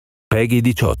Peggy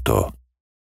 18.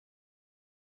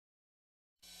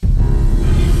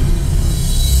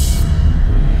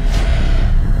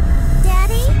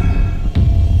 Daddy?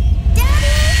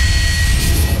 Daddy?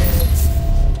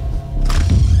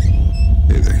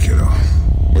 Hey there, kiddo.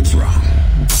 What's wrong?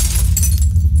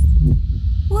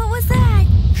 What was that?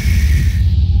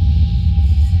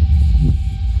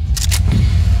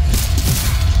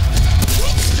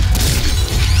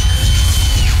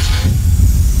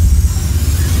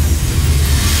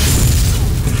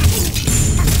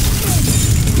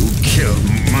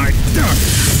 My duck!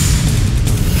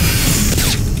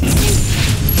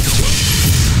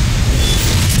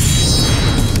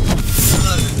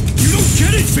 You don't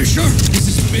get it, Fisher! This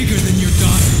is bigger than your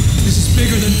daughter. This is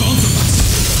bigger than both of us.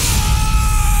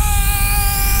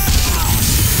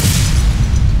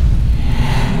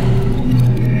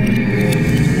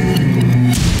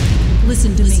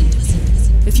 Listen to me.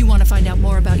 If you want to find out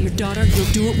more about your daughter,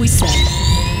 you'll do what we say.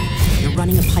 You're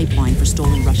running a pipeline for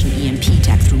stolen Russian EMP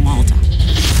tech through Malta.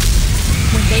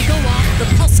 When they go off, the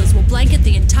pulses will blanket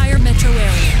the entire metro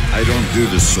area. I don't do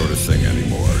this sort of thing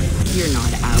anymore. You're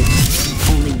not out.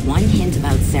 Only one hint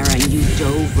about Sarah and you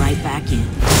dove right back in.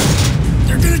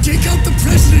 They're gonna take out the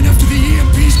president after the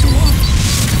EMPs go off.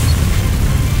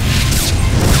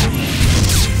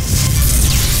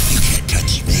 You can't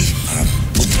touch me. I'm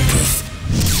bulletproof.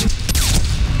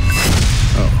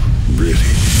 Oh, really?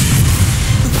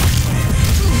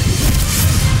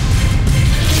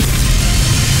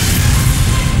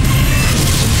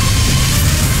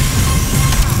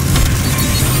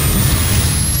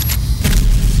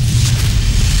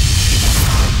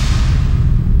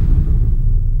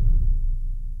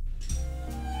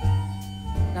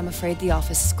 I'm afraid the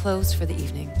office is closed for the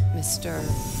evening, Mr.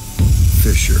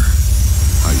 Fisher.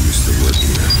 I used to work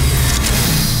here.